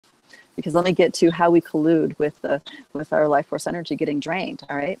because let me get to how we collude with our life force energy getting drained.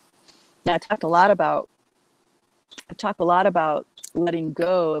 All right. Now I talk a lot about letting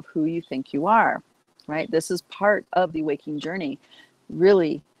go of who you think you are, right? This is part of the waking journey,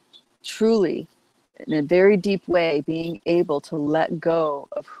 really, truly, in a very deep way, being able to let go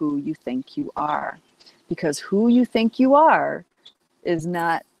of who you think you are, because who you think you are is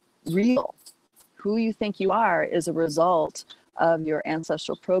not real. Who you think you are is a result of your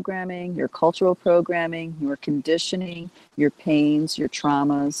ancestral programming, your cultural programming, your conditioning, your pains, your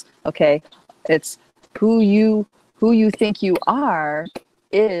traumas. Okay, it's who you think you are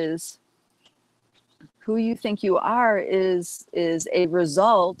is a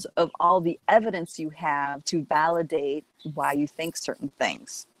result of all the evidence you have to validate why you think certain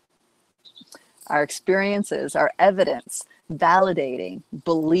things. Our experiences, our evidence, validating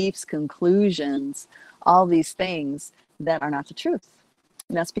beliefs, conclusions, all these things that are not the truth.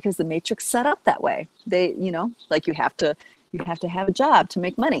 And that's because the matrix set up that way. They, like you have to have a job to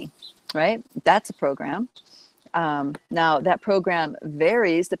make money, right? That's a program. Now that program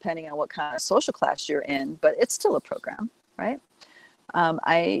varies depending on what kind of social class you're in, but it's still a program, right?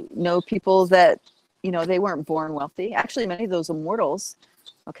 I know people that, they weren't born wealthy. Actually, many of those immortals.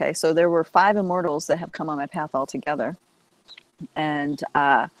 Okay, so there were 5 immortals that have come on my path altogether. And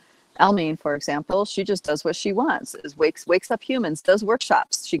Elmine, for example, she just does what she wants, is wakes up humans, does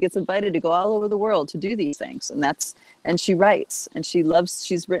workshops. She gets invited to go all over the world to do these things. And she writes, and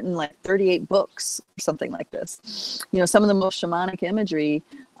she's written like 38 books or something like this. Some of the most shamanic imagery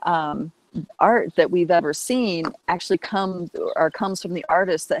art that we've ever seen actually comes from the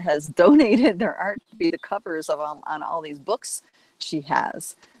artist that has donated their art to be the covers of on all these books she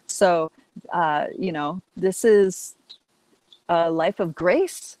has. So, this is a life of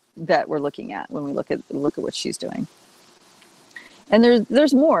grace that we're looking at when we look at what she's doing. And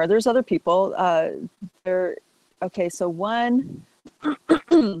there's more. There's other people. Okay, so one.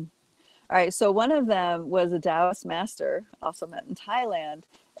 All right, so one of them was a Taoist master, also met in Thailand,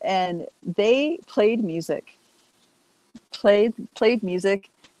 and they played music. Played music,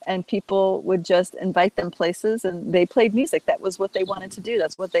 and people would just invite them places, and they played music. That was what they wanted to do.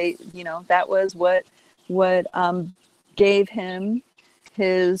 That's what they, that was what gave him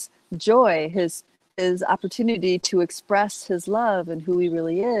his joy, his opportunity to express his love and who he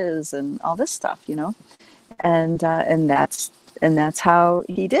really is, and all this stuff, and that's how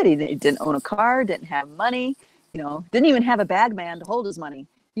he did. He didn't own a car, didn't have money, didn't even have a bag man to hold his money.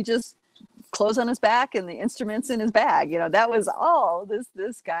 He just clothes on his back and the instruments in his bag. That was all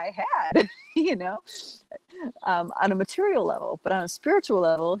this guy had, on a material level. But on a spiritual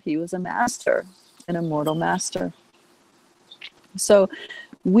level, he was a master, an immortal master. So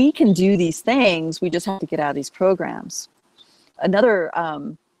we can do these things. We just have to get out of these programs. Another,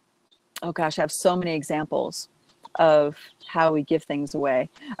 oh gosh, I have so many examples of how we give things away.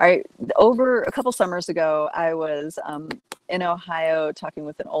 All right, over a couple summers ago, I was in Ohio talking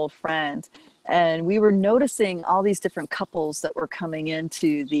with an old friend, and we were noticing all these different couples that were coming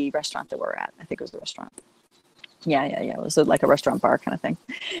into the restaurant that we're at. I think it was a restaurant. Yeah. It was like a restaurant bar kind of thing.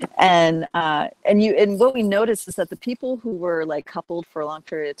 And what we noticed is that the people who were like coupled for a long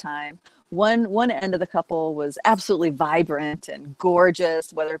period of time, one end of the couple was absolutely vibrant and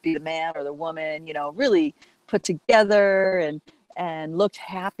gorgeous, whether it be the man or the woman, really put together and looked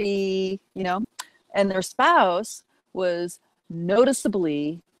happy, and their spouse was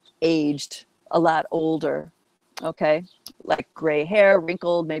noticeably aged, a lot older. Okay, like gray hair,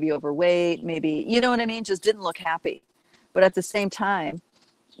 wrinkled, maybe overweight, maybe, you know what I mean? Just didn't look happy. But at the same time,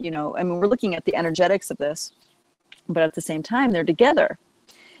 we're looking at the energetics of this, but at the same time, they're together.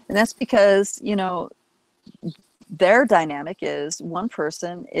 And that's because, their dynamic is one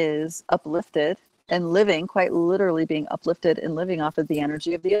person is uplifted and living, quite literally being uplifted and living off of the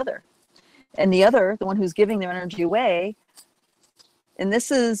energy of the other. And the other, the one who's giving their energy away, and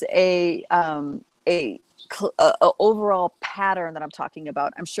this is a overall pattern that I'm talking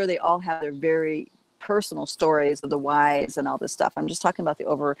about. I'm sure they all have their very personal stories of the whys and all this stuff. I'm just talking about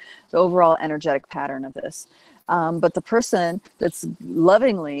the overall energetic pattern of this. But the person that's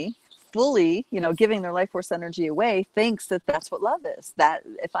lovingly, fully, giving their life force energy away thinks that that's what love is. That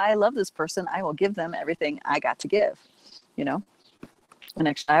if I love this person, I will give them everything I got to give, And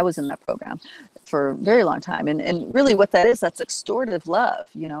actually, I was in that program for a very long time. And really what that is, that's extortive love,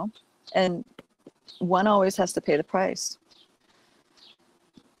 And one always has to pay the price.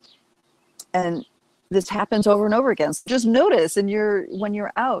 And this happens over and over again. So just notice when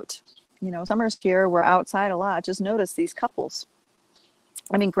you're out, summer's here, we're outside a lot. Just notice these couples.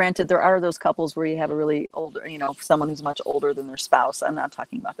 I mean, granted, there are those couples where you have a really older, you know, someone who's much older than their spouse. I'm not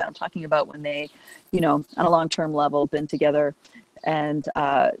talking about that. I'm talking about when they, you know, on a long-term level, been together, and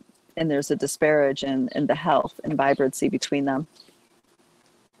there's a disparage in the health and vibrancy between them.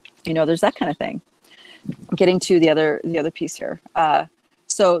 You know, there's that kind of thing. Getting to the other piece here.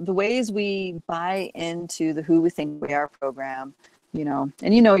 So the ways we buy into the Who We Think We Are program, you know,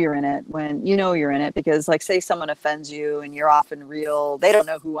 and you know you're in it when you know you're in it, because like say someone offends you and you're often real, they don't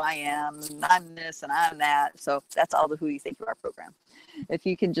know who I am, and I'm this and I'm that. So that's all the Who You Think You Are program. If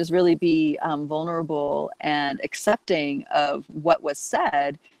you can just really be vulnerable and accepting of what was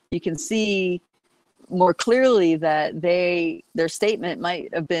said, you can see more clearly that their statement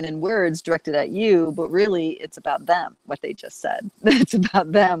might have been in words directed at you, but really it's about them, what they just said. It's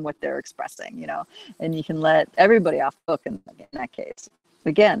about them, what they're expressing, you know, and you can let everybody off the hook in that case.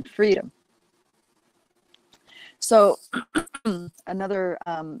 Again, freedom. So another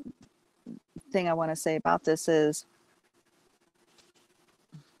thing I want to say about this is,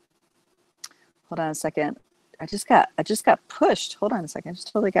 hold on a second. I just got pushed. Hold on a second. I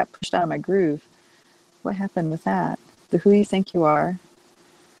just totally got pushed out of my groove. What happened with that? The Who You Think You Are.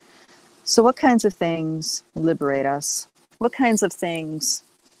 So what kinds of things liberate us? What kinds of things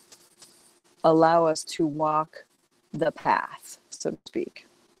allow us to walk the path, so to speak?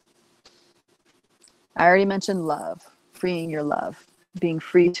 I already mentioned love, freeing your love, being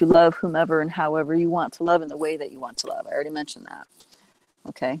free to love whomever and however you want to love in the way that you want to love. I already mentioned that.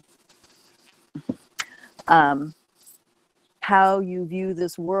 Okay. How you view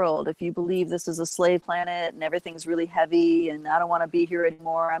this world. If you believe this is a slave planet and everything's really heavy and I don't want to be here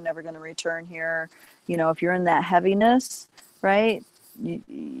anymore, I'm never going to return here. You know, if you're in that heaviness, right,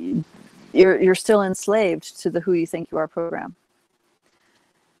 you're still enslaved to the Who You Think You Are program.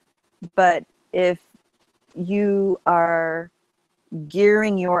 But if you are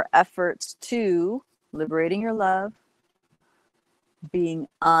gearing your efforts to liberating your love, being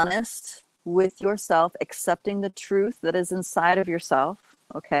honest with yourself, accepting the truth that is inside of yourself.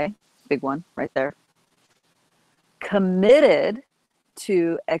 Okay, big one right there. Committed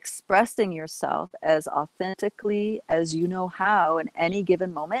to expressing yourself as authentically as you know how in any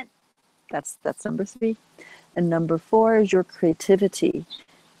given moment. That's number 3. And number 4 is your creativity.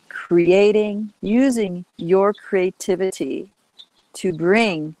 Using your creativity to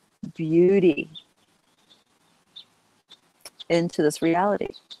bring beauty into this reality.